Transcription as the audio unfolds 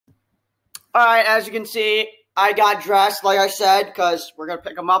All right, as you can see, I got dressed, like I said, because we're going to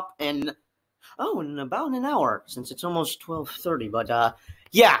pick him up in about an hour, since it's almost 12:30. But,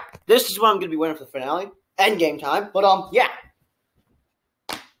 yeah, this is what I'm going to be waiting for the finale. End game time. But, yeah.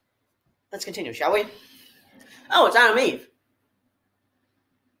 Let's continue, shall we? Oh, it's Adam Eve.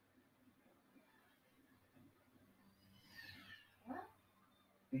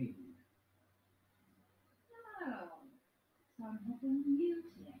 Baby. Oh, so I'm helping you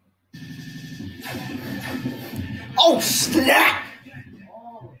today. Oh, snap!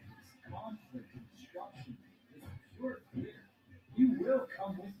 Always conflict and destruction is pure fear. You will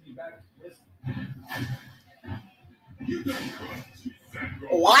come with me back to prison.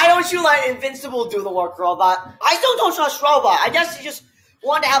 Why don't you let Invincible do the work, Robot? I still don't trust Robot. I guess he just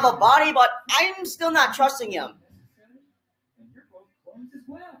wanted to have a body, but I'm still not trusting him. And you're both clones as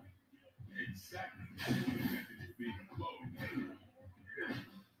well. Exactly. Being a clone.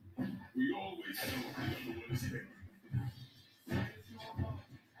 We always know the other one is fake.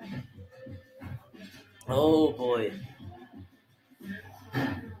 Oh boy.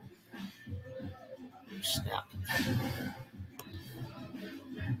 Snap.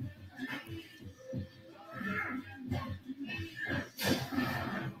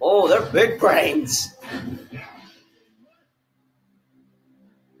 Oh, they're big brains.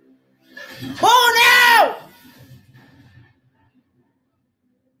 Oh no!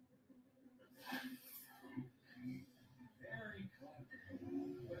 Very clever.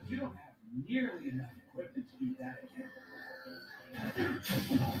 But you don't have nearly enough equipment to do that again.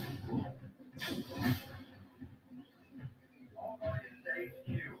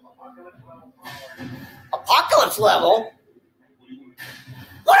 Apocalypse level?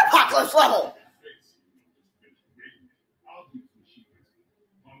 What apocalypse level? I'll use machine guns.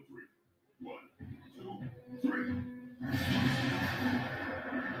 On 3. 1, 2, 3.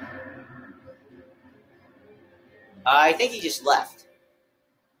 I think he just left.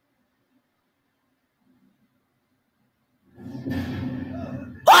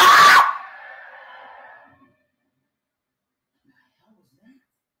 Ah!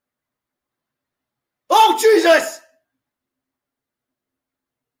 Oh, Jesus!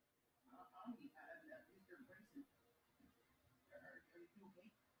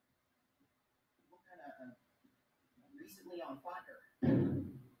 Recently on fire.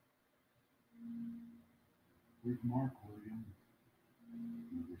 With Mark, William,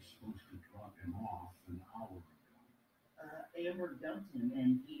 we were supposed to drop him off an hour ago. Amber dumped him,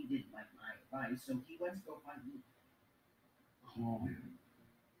 and he didn't like my advice, so he went to go find me. Call him.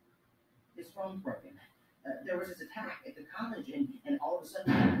 His phone's broken. There was this attack at the college, and all of a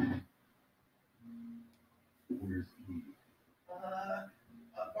sudden... Where's he?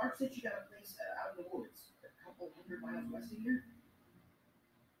 Barb said she got a place out in the woods, a couple 100 miles west of here.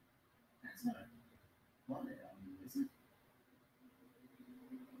 That's not fun, is it?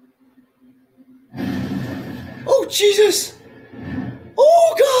 Oh, Jesus! Oh,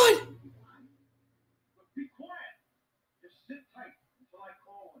 God! But be quiet. Just sit tight until I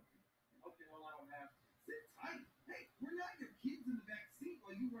call him. Okay, well, I don't have to. Sit tight. Hey, we're not your kids in the back seat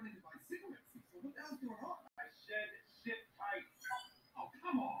while you run in to buy cigarettes. So what the hell's going on? I said sit tight. Oh,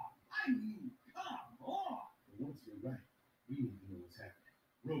 come on. I mean, come on. For once you're right. We need to know what's happening.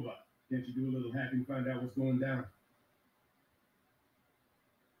 Robot, can't you do a little hacking and find out what's going down?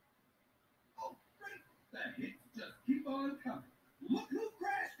 Oh, great. The hits just keep on coming. Look who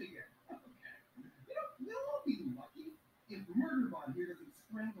crashed again. Okay. We'll all be lucky if Murderbot here doesn't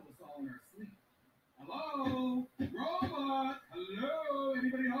strangle us all in our sleep. Hello? Robot? Hello?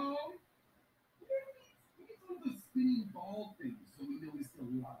 Anybody home? We need one of those spinning ball things so we know he's still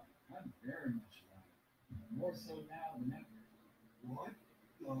alive. I'm very much alive. More so now than ever. What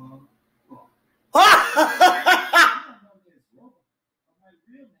the fuck? I don't know me as Robot, but my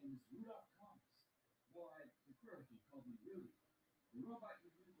real name is Rudolph Thomas. Well, I prefer if you called me Rudy. The robot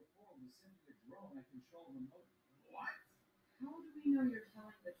you knew before was simply a drone I control remotely. What? How do we know you're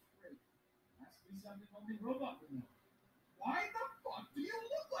telling the truth? Ask me something only Robot would know. Why the fuck do you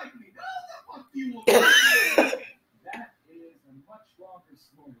look like me? How the fuck do you look like me? That is a much longer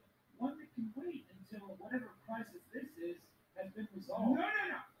story. One that can wait until whatever crisis this is has been resolved. No.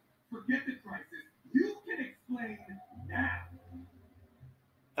 Forget the crisis. You can explain now.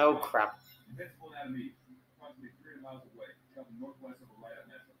 Oh, crap. Invincible Anatomy, approximately 300 miles away, traveling northwest of the Light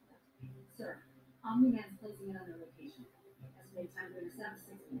National Forest. Sir, Omni-Man's placing it on their location. Estimated time to intercept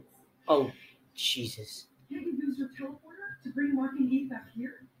 6 minutes. Oh, Jesus. Can't you use your teleporter to bring Mark and Eve back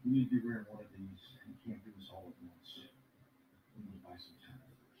here? We need to rent one of these. You can't do this all at once. We need to buy some time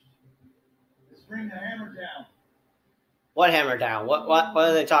first. Let's bring the hammer down. What hammer down? What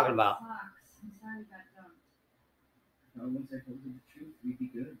are they talking about? Fox. once I told you the truth, we'd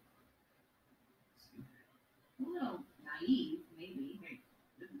be good. A little naive, maybe. Hey,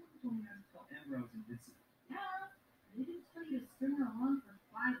 didn't you tell me not to tell Amber I was invincible? Yeah, they didn't tell you to string her along for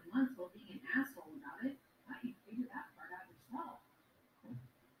 5 months while being an asshole about it. Thought you'd figure that part out yourself. I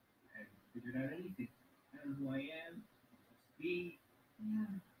haven't figured out anything. I don't know who I am. I'm supposed to be.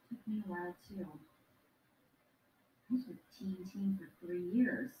 Yeah, took me a while too. I was with Team for 3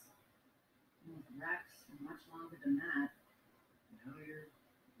 years. And with Rex for much longer than that. Now you're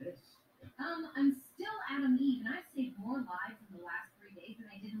this. I'm still Adam Eve, and I've saved more lives in the last 3 days than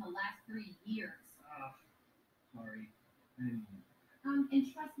I did in the last 3 years. Sorry. I didn't mean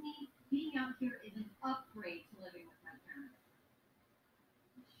And trust me, being out here is an upgrade to living with my parents.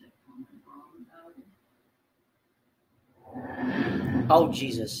 I should call my mom, though. Oh,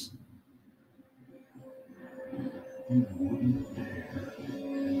 Jesus. You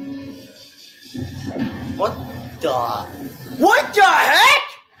wouldn't dare. What the heck?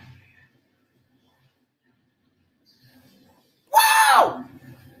 Wow!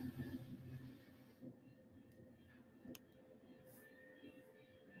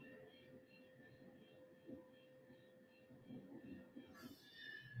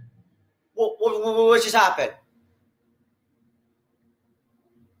 What just happened?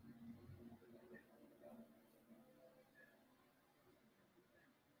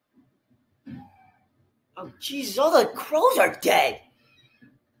 Oh, Jesus, all the crows are dead.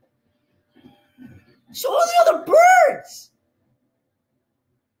 So all the other birds.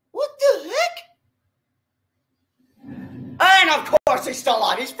 What the heck? And of course he's still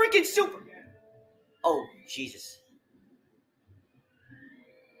on. He's freaking super. Oh, Jesus.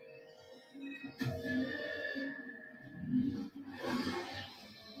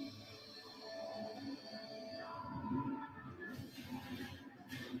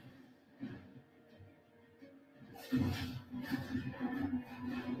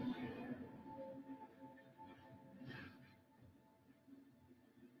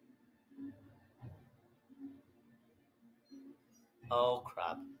 Oh,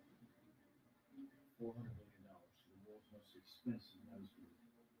 crap. $400 million for the world's most expensive nose group.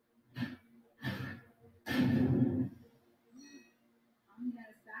 I'm gonna get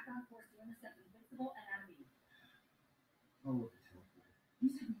us back on course to intercept Invincible and Adam Eve. Oh, look at him.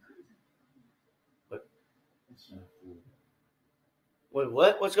 You said we couldn't. That's not cool. Wait,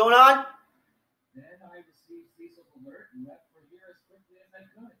 what? What's going on? Then I received Cecil's alert and left for here as quickly as I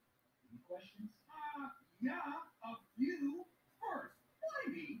could. Any questions? Yeah, a few. First, why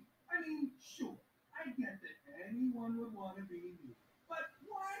me? I mean, sure, I get that anyone would want to be me. But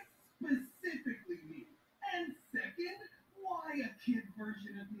why specifically me? And second, why a kid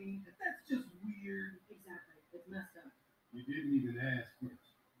version of me? That's just weird. Exactly. It's messed up. You didn't even ask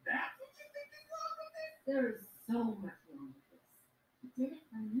first. That's what you think is wrong with this? There is so much wrong with this. You did it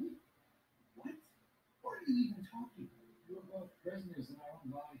for me. What? What are you even talking? We're both prisoners in our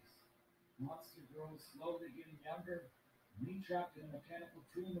own bodies. Monster grows slowly getting younger. Me trapped in a mechanical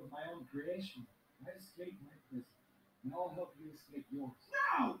tomb of my own creation. I escaped my prison, and I'll help you escape yours.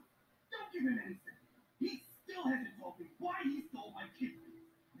 No! Don't give him any sympathy. He still hasn't told me why he stole my kidney.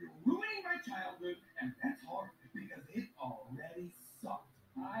 You're ruining my childhood, and that's hard because it already sucked.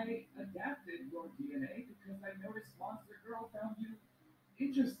 I adapted your DNA because I noticed Monster Girl found you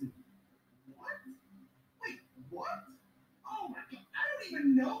interesting. What? Wait, what? Oh my god, I don't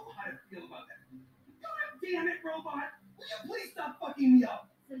even know how to feel about that. God damn it, robot! Will you please stop fucking me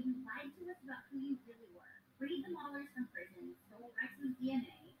up? So you lied to us about who you really were. Freed the Maulers from prison, stole Rex's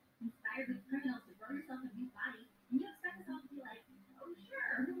DNA, inspired the criminals to grow yourself a new body, and you expect us all to be like, oh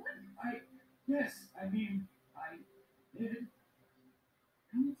sure, who wouldn't? Yes, I mean, I did.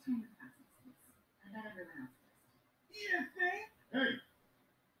 How much time to process this? I bet everyone else does. You think? Hey!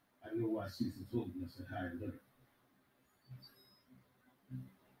 I know why Cecil told us at higher limit.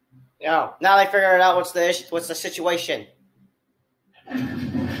 Yeah. Now they figured out what's the situation.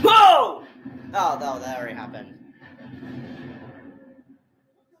 Whoa! Oh, no, that already happened.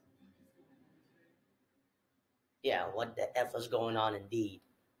 Yeah, what the F is going on indeed?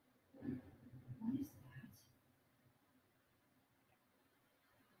 What is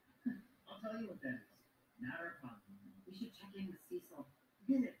that? I'll tell you what that is. Not our problem. We should check in with Cecil.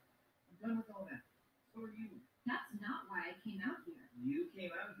 Forget it. I'm done with all that. So are you. That's not why I came out here. You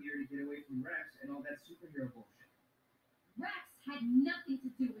came out here to get away from Rex and all that superhero bullshit. Rex had nothing to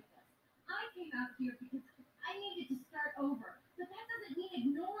do with this. I came out here because I needed to start over. But that doesn't mean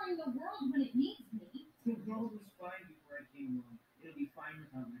ignoring the world when it needs me. The world was fine before I came along. It'll be fine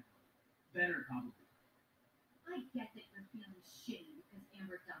without me. Better, probably. I get that you're feeling shitty because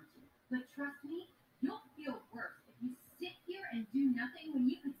Amber dumped you. But trust me, you'll feel worse if you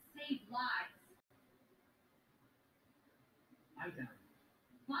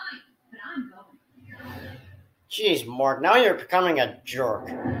Jeez, Mark, now you're becoming a jerk.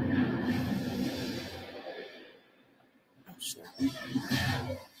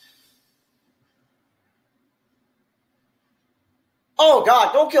 Oh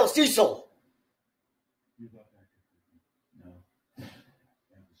God, don't kill Cecil! You thought that could No. That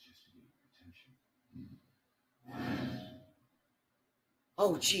was just to get your attention.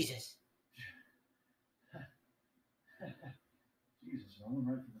 Oh Jesus. Jesus, Nolan,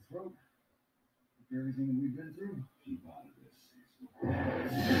 right for the throat. After everything that we've been through, keep out of this, Cecil.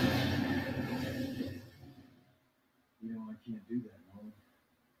 You know I can't do that, Nolan.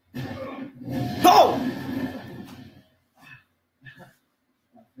 No!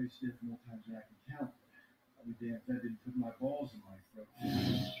 I've faced death more times than I can count. I'll be damned if that didn't put my balls in my throat. I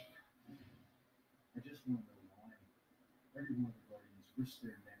just want to know why. Every one of the Guardians risked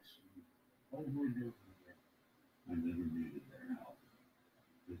their necks for you, over and over again. I never needed their help.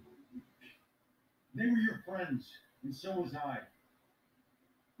 They were weak. They were your friends, and so was I.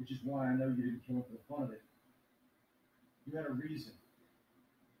 Which is why I know you didn't kill them for the fun of it. You had a reason.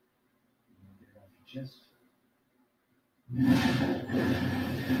 You want to get it off your chest?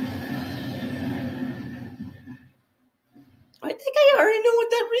 I think I already know what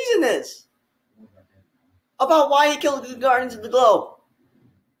that reason is. What about that? About why he killed the Guardians of the Globe.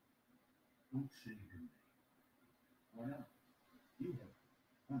 Don't say her name. Why not? You have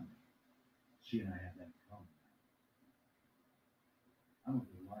fun. She and I have that in common. I'm a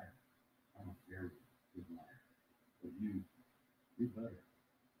good liar. I'm a very good liar. But you're better.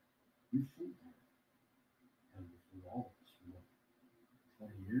 You fooled her. And you fooled all of us for what?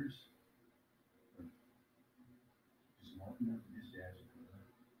 20 years? But does Martin know that his dad's a killer?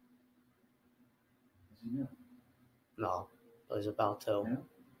 Does he know? No, but he's about to. No?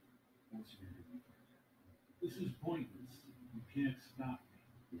 What's he gonna do? This is pointless. You can't stop me.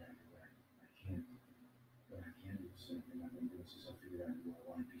 Yeah, you're right. I can't. But I can do the same thing I've been doing since I figured out you were a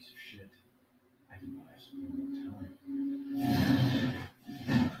lying piece of shit. I can buy us more time.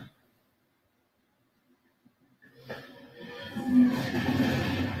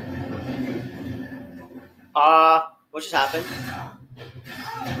 What just happened?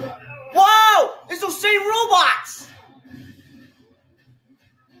 Wow! It's those same robots!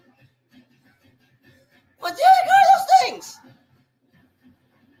 What the heck are those things?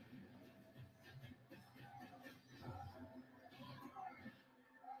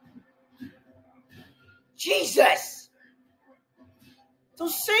 Jesus!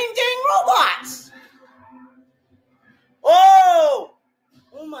 Those same dang robots! Oh!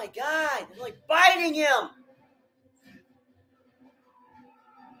 Oh my God! They're like biting him!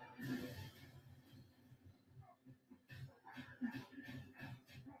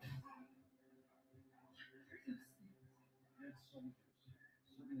 Dead soldiers,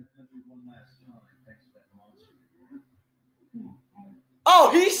 serving their country one last time thanks to that monster. Oh,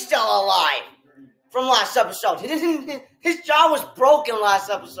 he's still alive! From last episode. His jaw was broken last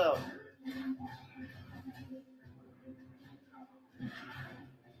episode.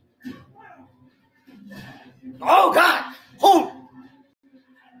 Oh God! Oh!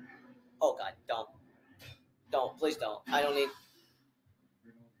 Oh God, don't. Don't, please don't. I don't need...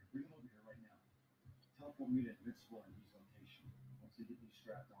 Bring him over here right now. Teleport me to Invincible and his location. Once they get me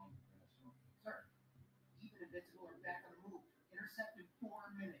strapped on, Sir, even Invincible are back on the move. Intercept in 4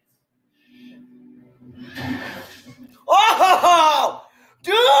 minutes. Oh!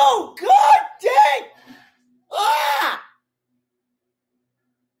 Dude! God dang! Ah!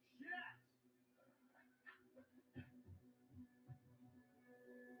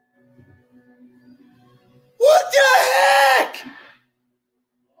 What the heck?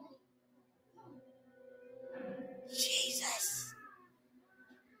 Jesus.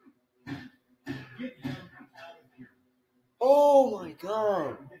 get him out of here. Oh my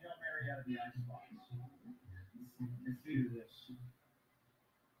God. Get Hail Mary out of the icebox. And feed her this.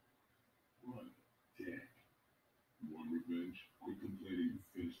 What? Dick. You want revenge? Quit complaining and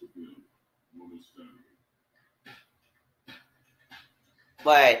finish the bill. I'm almost done here.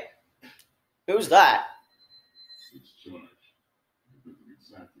 Wait. Who's that? It's charged. It doesn't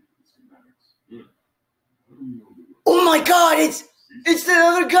exactly fit the schematics. Good. How do we know the Oh my God! It's the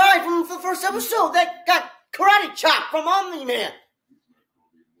other guy from the first episode that got karate chopped from Omni-Man. He's not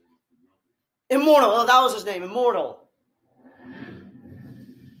called the Immortal for nothing. Immortal. Oh, that was his name. Immortal.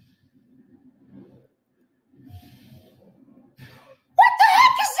 What the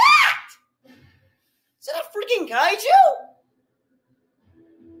heck is that? Is that a freaking kaiju?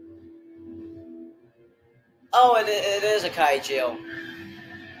 Oh, it is a kaiju. You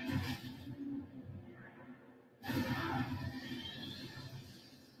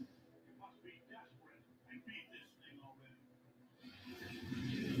must be desperate and beat this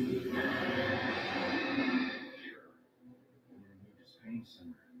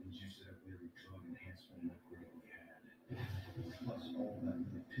every drug enhancement upgrade we had. Plus all that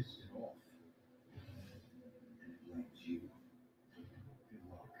really pissed it off. And it blames you. Good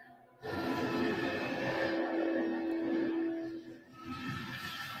luck.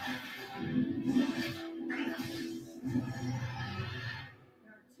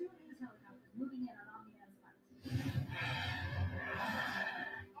 There are 2 news helicopters moving in on Omni-Man's flight.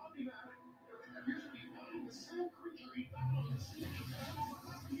 Omni-Man appears to be finding the same creature he found on the scene of the battle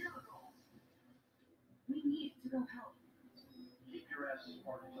a year ago. We need to go help. Keep your asses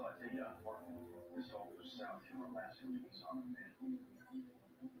parked until I take you out of work. This all for South Shore last week's Omni-Man.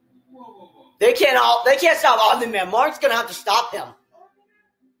 Whoa, whoa, whoa. They can't stop Omni-Man. Mark's gonna have to stop him.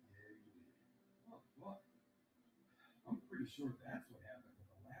 What? I'm pretty sure that's what happened with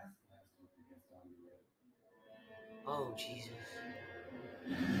the last week against Omni-Man. Oh, Jesus.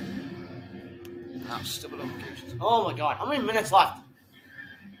 Oh, stupid notifications. Oh my god, how many minutes left?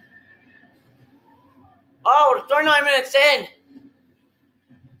 Oh, we're 39 minutes in.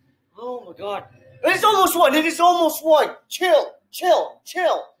 Oh my god. It's almost one. It is almost one. Chill. Teleport me to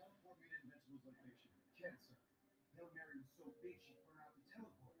Invincible's location. Cancer. Hail Mary was so big she burned out the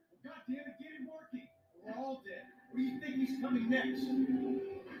teleporter. Well, God damn it, get him working. We're all dead. What do you think he's coming next?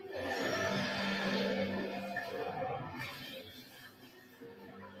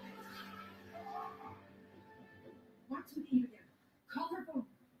 Watch me again. Call her phone.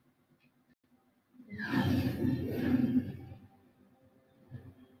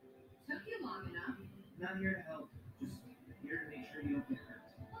 Took you long enough. Not here to help. Just here to make sure you don't get hurt.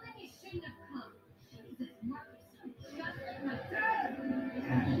 Well, then you shouldn't have come. Jesus, Mark, you sound just like my dad.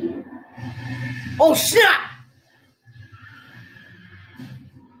 Oh, snap!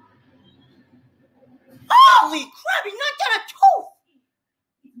 Holy crap, he knocked out a tooth!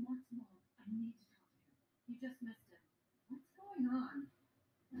 It's Mark's mom. I need to talk to him. You just missed him. What's going on?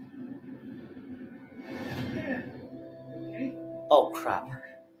 Yeah. Okay. Oh, crap.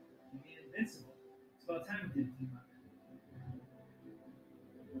 You mean Invincible. It's about time we did team up.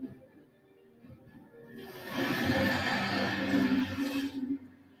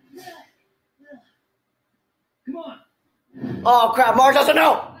 Come on. Oh, crap, Mark doesn't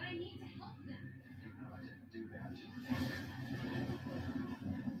know! But I need to help them. No, I didn't do that.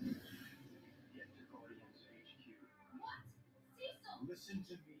 Get to Guardians HQ. What? Cecil! Listen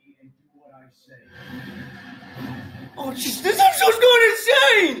to me and do what I say. Oh, jeez, this episode's going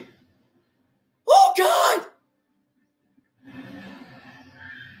insane! Oh, God!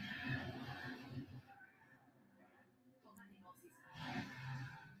 Don't let me know, Cecil.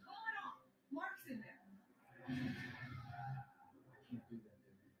 Call it off. Mark's in there. I can't do that,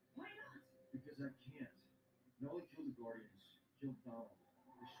 David. Why not? Because I can't. Not only killed the Guardians, killed Donald.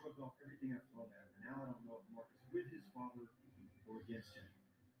 They shrugged off everything I've thrown at him. And now I don't know if Mark is with his father or against him.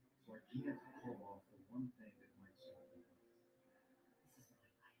 So I can't call off the one thing that might solve it. This is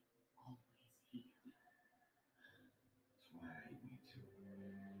why I always hate you. That's why I hate me too.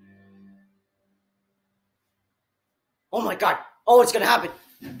 Oh, my God. Oh, it's gonna happen.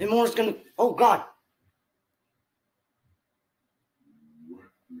 And more's gonna... Oh, God.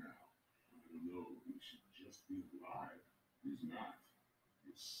 What now? I don't know. He should just be alive. He's not.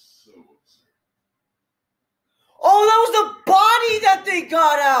 He's so upset. Oh, that was the body that they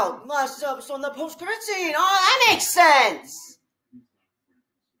got out last episode in the post-credit scene. Oh, that makes sense.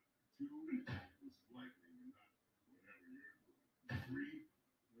 He's not Frankenstein. 2 was likely not whatever you're doing. 3,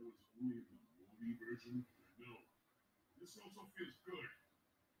 there was only the movie version. No. This also feels good.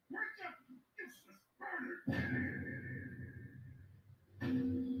 Wake up, you useless bastard!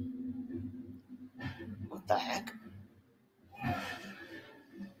 What the heck?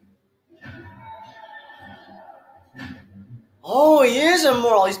 Oh, he is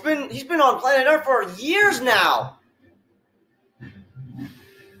immortal. He's been on planet Earth for years now.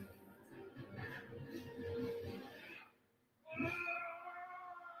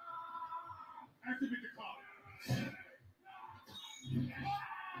 Activate the car.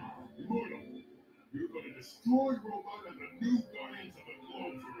 Immortal, you're going to destroy Robot and the new Guardians of the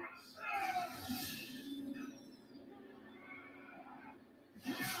Globe for us.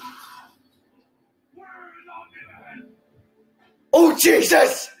 Where is Omni-Man? Oh,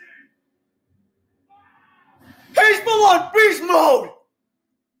 Jesus! He's full on beast mode!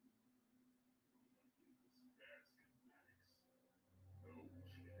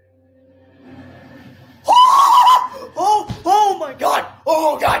 Oh my God!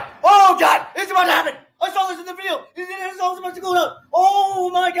 Oh God! Oh God! It's about to happen! I saw this in the video! It's all about to go down! Oh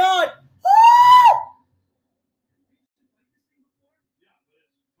my God! Ah! Yeah, but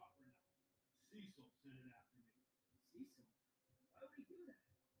it's tougher now. Cecil sent it after me. Cecil? Why would he do that?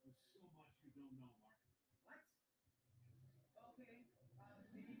 There's so much you don't know, Mark. What? Okay.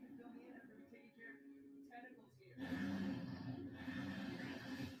 Maybe you can fill me in after we taking care of tentacles here.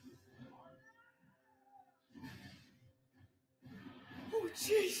 Oh,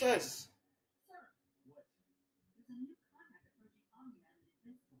 Jesus! Sir, What? there's a new contact approaching Omni-Man and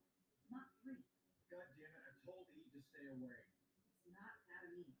Invincible. Mach 3. God damn it, I told Eve to stay away. It's not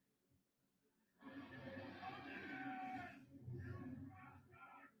Adam Eve.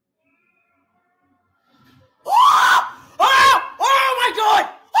 Oh! Oh! Oh my God!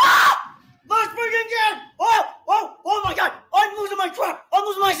 Ah! Let's begin again! Oh! Oh! Oh my God! I'm losing my crap! I'm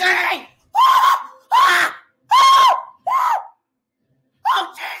losing my sanity! Ah! Ah! Ah! Ah!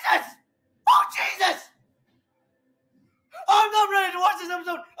 Oh Jesus! Oh Jesus! I'm not ready to watch this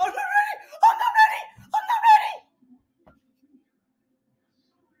episode! I'm not ready! I'm not ready! I'm not ready!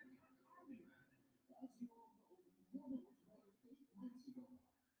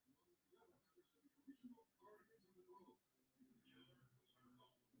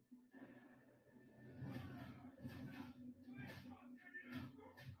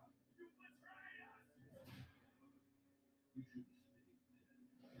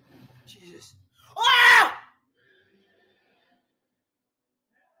 Jesus. Ah!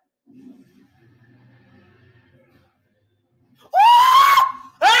 Ah!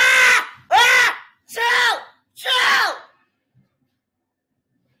 Ah! Ah! Chill! Chill!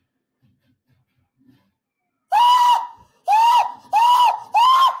 Ah! Ah! Ah!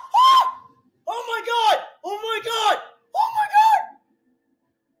 Ah! Ah! Oh my God! Oh my God! Oh my God!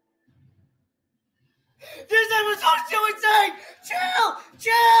 This episode's too insane! Chill!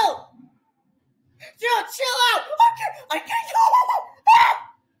 Chill! Chill out! I can't go! Ah!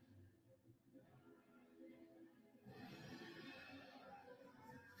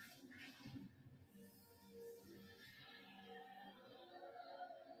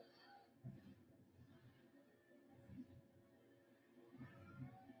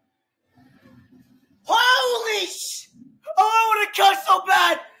 Holy sh! Oh, I want to cuss so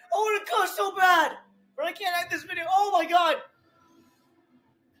bad! I want to cuss so bad! But I can't end this video. Oh my God!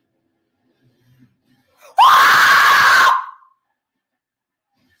 Ah!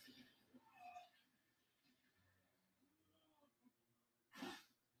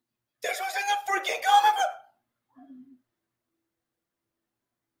 This was in the freaking comic book!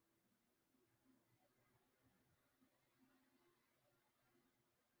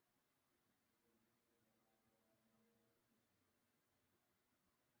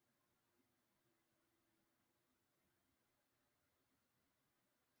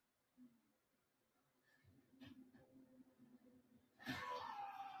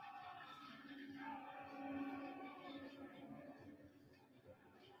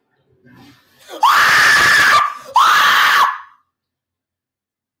 Ah! Ah!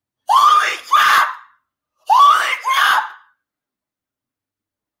 Holy crap! Holy crap!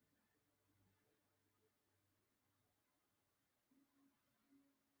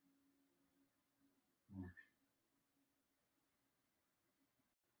 Mark.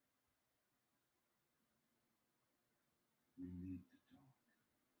 We need to talk.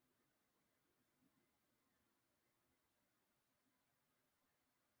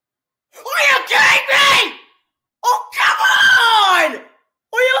 Are you kidding me? Oh, come on!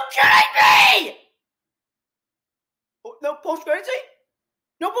 Are you kidding me? Oh, no post-credit scene?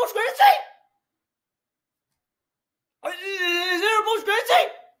 No post-credit scene? Is there a post-credit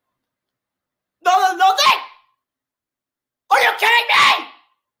scene? No, nothing? Are you kidding me?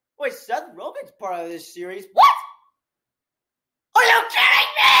 Wait, Seth Rogen's part of this series. What? Are you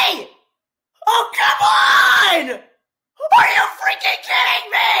kidding me? Oh, come on! Are you freaking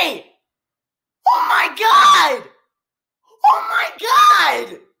kidding me? Oh my God! Oh my God!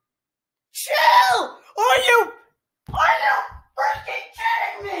 Chill! Are you freaking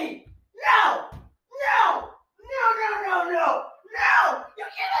kidding me? No! No! No! You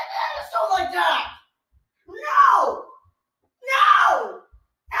can't end an episode like that! No! No!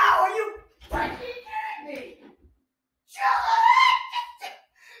 No! Are you freaking kidding me? Chill the heck!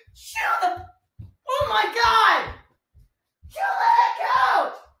 Chill the... Oh my God! Chill the heck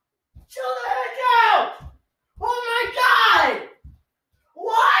out! Chill the heck out! Oh my God!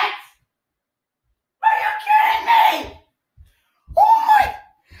 What? Are you kidding me? Oh my...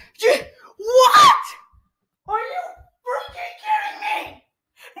 What? Are you freaking kidding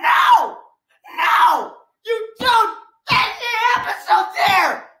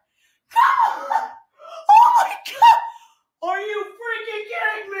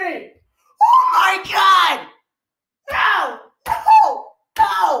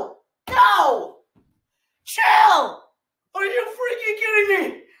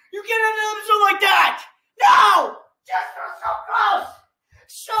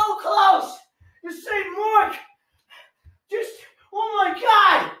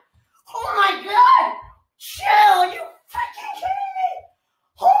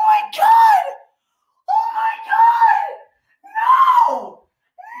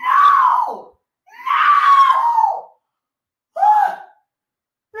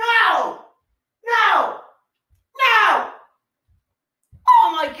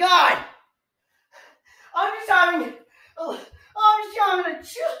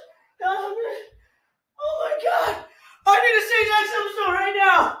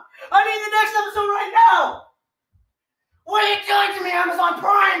Amazon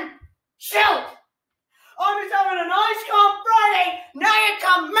Prime. Chill. I'm just having a nice calm Friday. Now you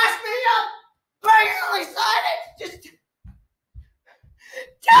come mess me up. Personally silent. Just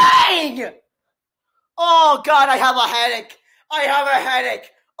dang. Oh God, I have a headache. I have a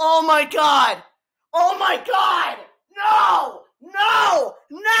headache. Oh my God. Oh my God. No. No.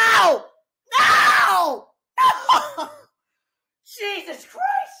 No. No. No. Jesus Christ.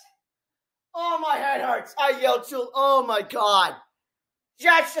 Oh, my head hurts. I yelled too. Oh my God.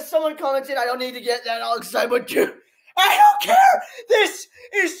 Just someone commented, I don't need to get that all excited, but dude, I don't care. This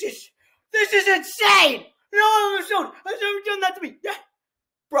is insane. No episode has ever done that to me. Yeah.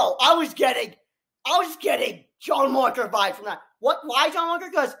 Bro, I was getting John Walker vibes from that. What? Why John Walker?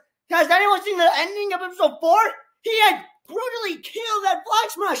 Because has anyone seen the ending of episode 4? He had brutally killed that flag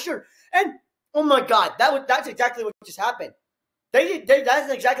smasher, and oh my God, that's exactly what just happened.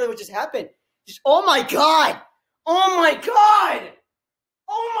 That's exactly what just happened. Just oh my God, oh my God,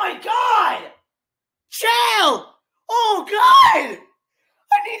 oh my God, chill. Oh God,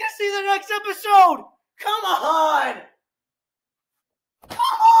 I need to see the next episode. Come on. Come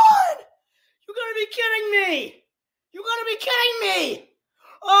on! You gotta be kidding me! You gotta be kidding me!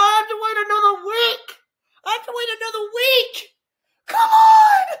 Oh, I have to wait another week! I have to wait another week! Come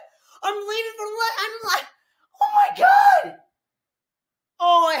on! I'm leaving for I'm like, oh my God!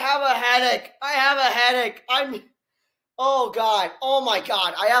 Oh, I have a headache. I have a headache. Oh God. Oh my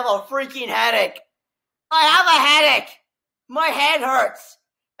God. I have a freaking headache. I have a headache. My head hurts.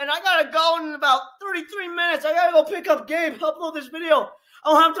 And I gotta go in about 33 minutes. I gotta go pick up Gabe, upload this video.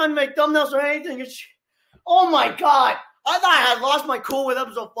 I don't have time to make thumbnails or anything. Oh my God. I thought I had lost my cool with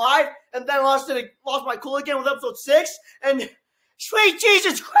episode 5 and then lost my cool again with episode 6. And sweet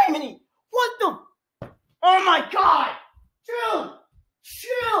Jesus criminy. What the? Oh my God. Dude.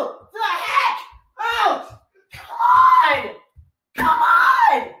 Chill the heck out. Come on. Come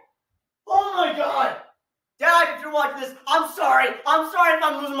on. Oh my God. Dad, if you're watching this, I'm sorry. I'm sorry if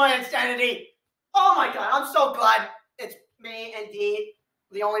I'm losing my insanity. Oh my God. I'm so glad it's me and Dee,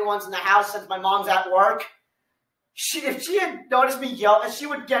 the only ones in the house since my mom's at work. If she had noticed me yell, she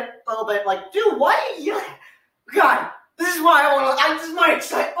would get a little bit like, dude, why are you yelling? God, this is why I want to, this is my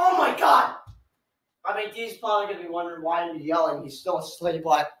excitement. Oh my God. I mean, Dee's probably going to be wondering why I'm yelling. He's still asleep,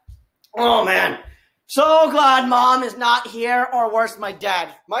 but, oh man. So glad Mom is not here, or worse, my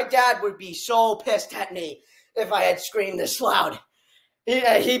dad. My dad would be so pissed at me if I had screamed this loud.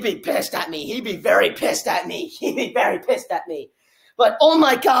 He'd be pissed at me. He'd be very pissed at me. He'd be very pissed at me. But oh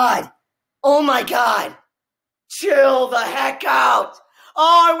my God. Oh my God. Chill the heck out.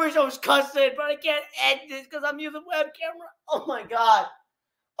 Oh, I wish I was cussing, but I can't end this because I'm using web camera. Oh my God.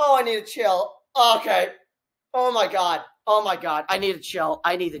 Oh, I need to chill. Okay. Oh my God. Oh my God. I need to chill.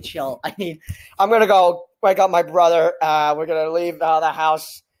 I need to chill. I'm going to go wake up my brother. We're going to leave the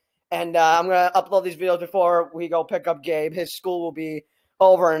house. And I'm going to upload these videos before we go pick up Gabe. His school will be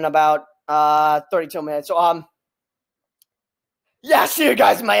over in about 32 minutes. So, yeah, see you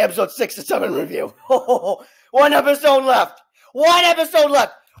guys in my episode 6 to 7 review. One episode left. One episode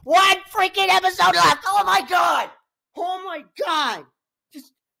left. One freaking episode left. Oh my God. Oh my God.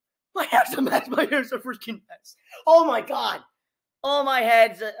 Just, my hair's a mess. My hair's a freaking mess. Oh my God. Oh, my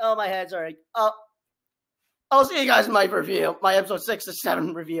head's alright. I'll see you guys in my review, my episode 6 to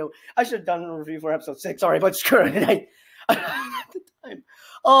 7 review. I should have done a review for episode 6, sorry, but screw it. I don't have the time.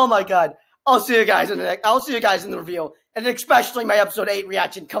 Oh my God. I'll see you guys in the review, and especially my episode 8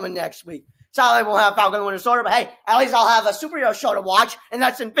 reaction coming next week. Sadly, I won't have Falcon and Winter Soldier, but hey, at least I'll have a superhero show to watch, and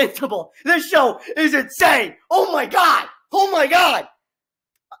that's Invincible. This show is insane. Oh my God. Oh my God.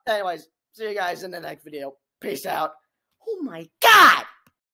 Anyways, see you guys in the next video. Peace out. Oh my God.